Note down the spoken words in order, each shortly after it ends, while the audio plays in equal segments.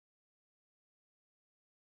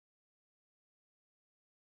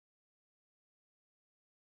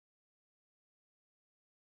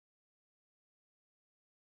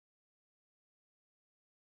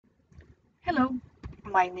Hello,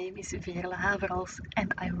 my name is Haverhals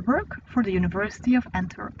and I work for the University of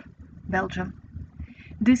Antwerp, Belgium.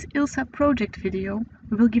 This ILSA project video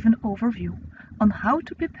will give an overview on how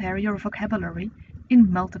to prepare your vocabulary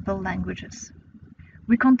in multiple languages.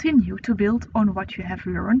 We continue to build on what you have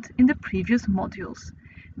learned in the previous modules,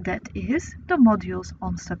 that is, the modules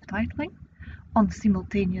on subtitling, on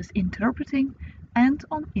simultaneous interpreting, and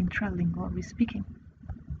on intralingual respeaking.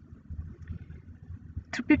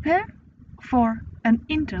 To prepare for an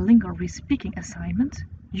interlingual respeaking assignment,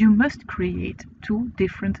 you must create two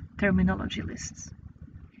different terminology lists.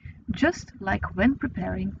 Just like when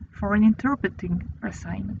preparing for an interpreting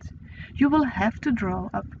assignment, you will have to draw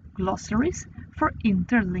up glossaries for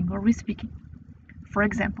interlingual respeaking. For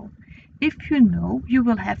example, if you know you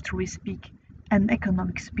will have to respeak an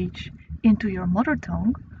economic speech into your mother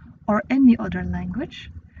tongue or any other language,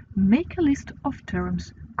 make a list of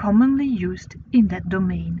terms commonly used in that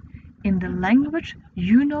domain in the language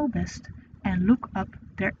you know best and look up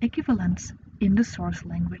their equivalents in the source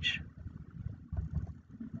language.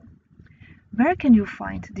 Where can you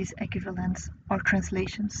find these equivalents or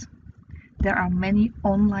translations? There are many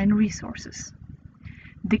online resources.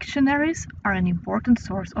 Dictionaries are an important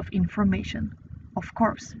source of information, of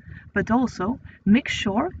course, but also make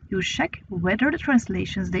sure you check whether the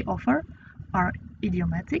translations they offer are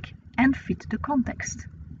idiomatic and fit the context.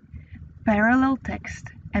 Parallel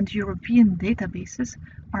text and European databases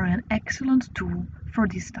are an excellent tool for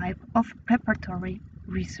this type of preparatory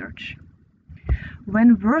research.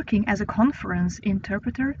 When working as a conference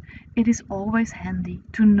interpreter, it is always handy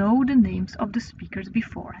to know the names of the speakers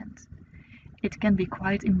beforehand. It can be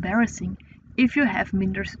quite embarrassing if you have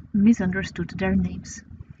misunderstood their names.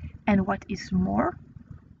 And what is more,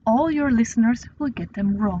 all your listeners will get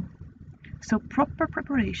them wrong. So proper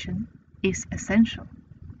preparation is essential.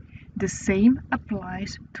 The same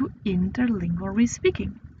applies to interlingual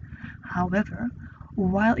respeaking. However,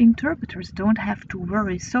 while interpreters don't have to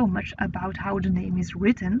worry so much about how the name is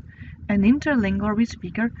written, an interlingual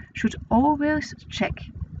respeaker should always check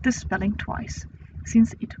the spelling twice,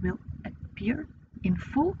 since it will appear in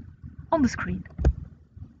full on the screen.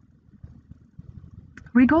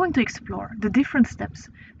 We're going to explore the different steps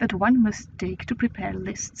that one must take to prepare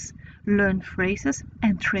lists, learn phrases,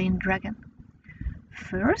 and train Dragon.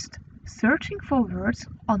 First, searching for words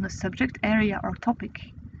on a subject area or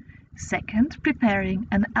topic. Second, preparing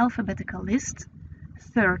an alphabetical list.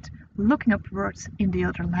 Third, looking up words in the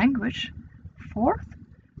other language. Fourth,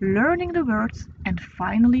 learning the words. And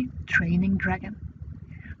finally, training Dragon.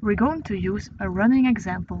 We're going to use a running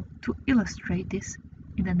example to illustrate this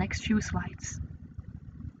in the next few slides.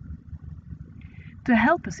 To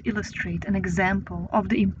help us illustrate an example of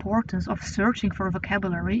the importance of searching for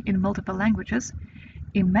vocabulary in multiple languages,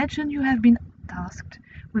 imagine you have been tasked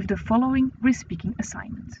with the following respeaking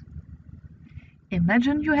assignment.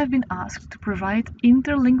 Imagine you have been asked to provide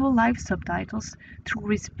interlingual live subtitles through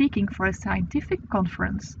respeaking for a scientific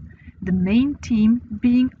conference, the main theme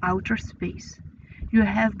being outer space. You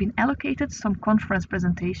have been allocated some conference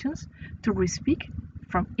presentations to respeak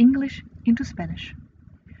from English into Spanish.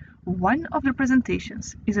 One of the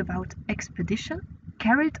presentations is about expedition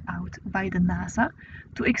carried out by the NASA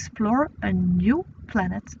to explore a new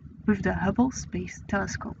planet with the Hubble Space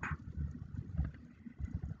Telescope.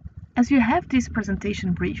 As you have this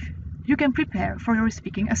presentation brief, you can prepare for your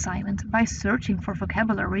speaking assignment by searching for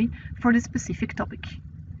vocabulary for the specific topic.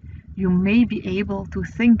 You may be able to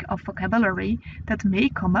think of vocabulary that may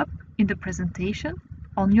come up in the presentation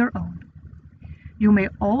on your own. You may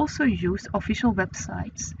also use official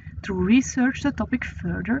websites to research the topic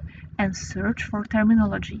further and search for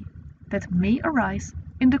terminology that may arise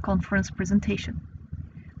in the conference presentation.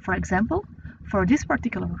 For example, for this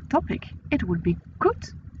particular topic, it would be good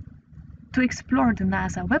to explore the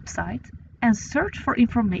NASA website and search for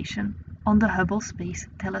information on the Hubble Space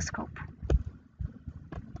Telescope.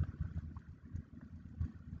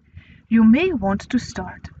 You may want to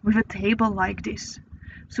start with a table like this,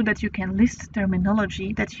 so that you can list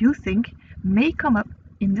terminology that you think may come up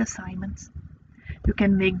in the assignment. You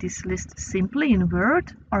can make this list simply in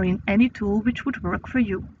Word or in any tool which would work for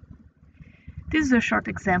you. This is a short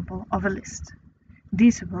example of a list.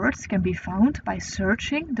 These words can be found by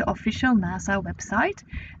searching the official NASA website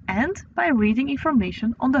and by reading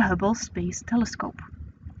information on the Hubble Space Telescope.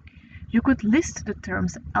 You could list the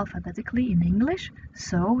terms alphabetically in English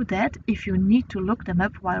so that if you need to look them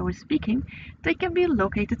up while we're speaking, they can be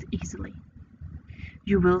located easily.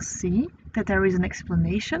 You will see that there is an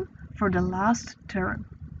explanation for the last term.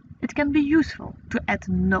 It can be useful to add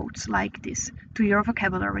notes like this to your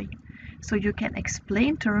vocabulary, so you can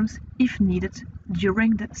explain terms if needed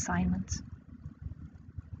during the assignment.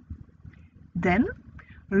 Then,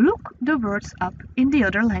 look the words up in the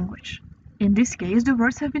other language. In this case, the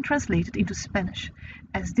words have been translated into Spanish,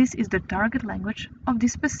 as this is the target language of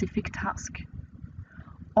this specific task.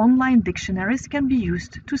 Online dictionaries can be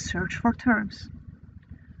used to search for terms.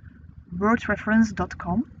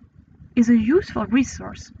 Wordreference.com is a useful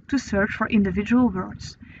resource to search for individual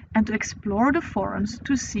words and to explore the forums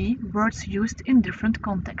to see words used in different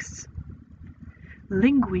contexts.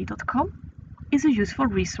 Lingui.com is a useful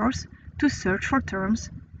resource to search for terms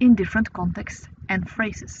in different contexts and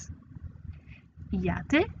phrases.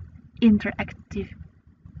 IATE,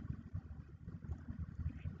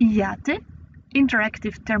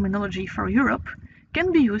 Interactive Terminology for Europe,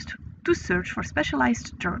 can be used to search for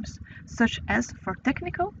specialized terms, such as for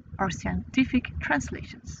technical or scientific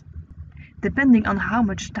translations. Depending on how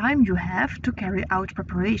much time you have to carry out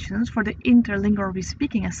preparations for the interlingual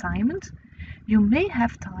respeaking assignment, you may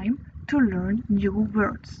have time to learn new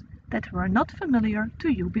words that were not familiar to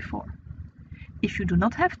you before. If you do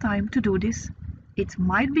not have time to do this, it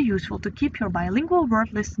might be useful to keep your bilingual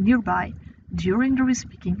word list nearby during the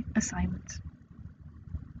respeaking assignment.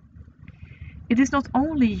 It is not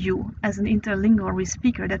only you as an interlingual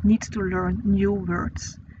respeaker that needs to learn new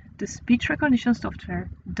words. The speech recognition software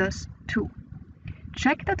does too.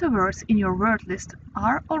 Check that the words in your word list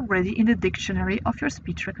are already in the dictionary of your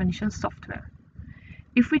speech recognition software.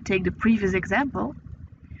 If we take the previous example,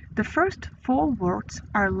 the first 4 words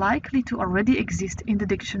are likely to already exist in the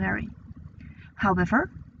dictionary. However,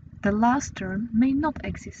 the last term may not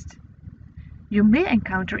exist. You may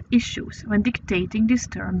encounter issues when dictating this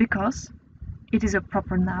term because it is a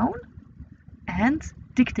proper noun, and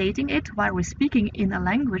dictating it while we're speaking in a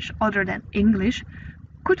language other than English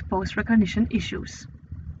could pose recognition issues.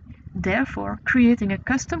 Therefore, creating a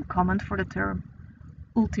custom comment for the term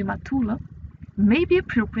ultima thule may be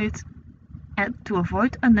appropriate and to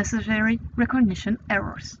avoid unnecessary recognition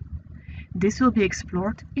errors. This will be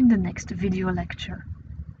explored in the next video lecture.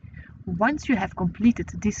 Once you have completed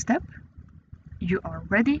this step, you are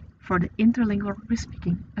ready for the interlingual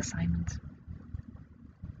respeaking assignment.